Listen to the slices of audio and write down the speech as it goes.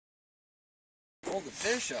hold the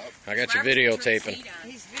fish up. I got you videotaping.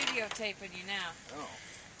 He's videotaping you now. Oh.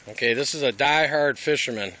 Okay, this is a die-hard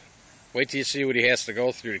fisherman. Wait till you see what he has to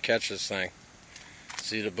go through to catch this thing.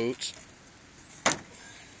 See the boots?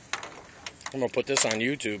 I'm gonna put this on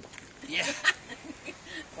YouTube. Yeah.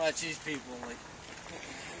 Watch these people like.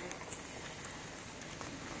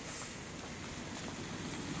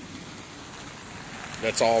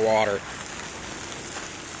 That's all water.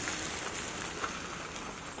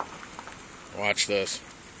 Watch this.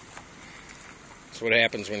 That's what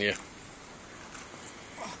happens when you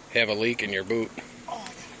have a leak in your boot. Oh, I got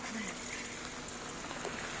a cramp.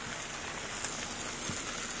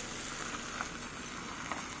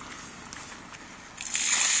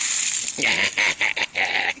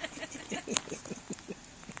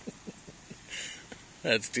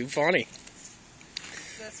 That's too funny.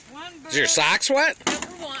 That's one bird. Is your socks wet?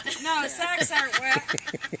 No, socks aren't wet.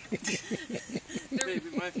 Baby,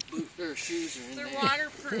 my boot or shoes are in They're there.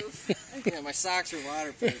 waterproof. Yeah, my socks are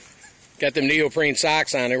waterproof. Got them neoprene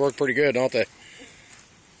socks on. They work pretty good, don't they?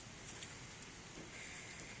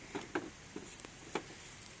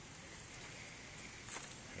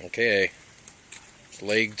 Okay. It's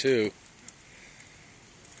leg 2.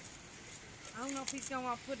 I don't know if he's going to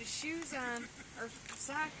want to put his shoes on or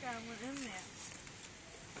sock on within that.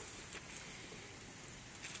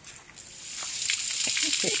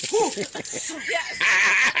 Yes.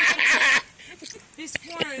 He's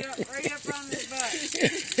pouring it up right up on his butt.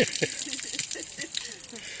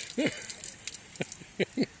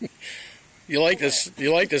 You like this?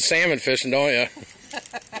 You like this salmon fishing, don't you?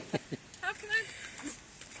 How can I?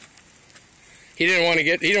 He didn't want to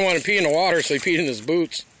get. He didn't want to pee in the water, so he peed in his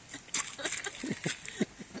boots.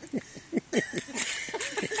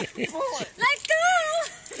 Pull it. Let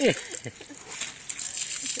go.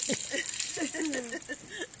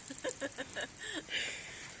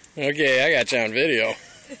 Okay, I got you on video.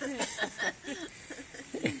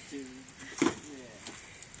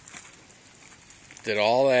 Did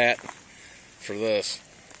all that for this.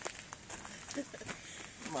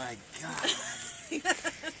 My God.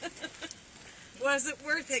 Was it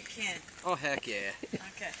worth it, Ken? Oh, heck yeah.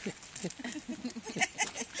 Okay.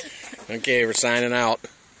 Okay, we're signing out.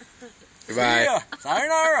 Goodbye.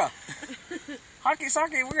 Sayonara. Hockey,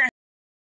 sake, we're gonna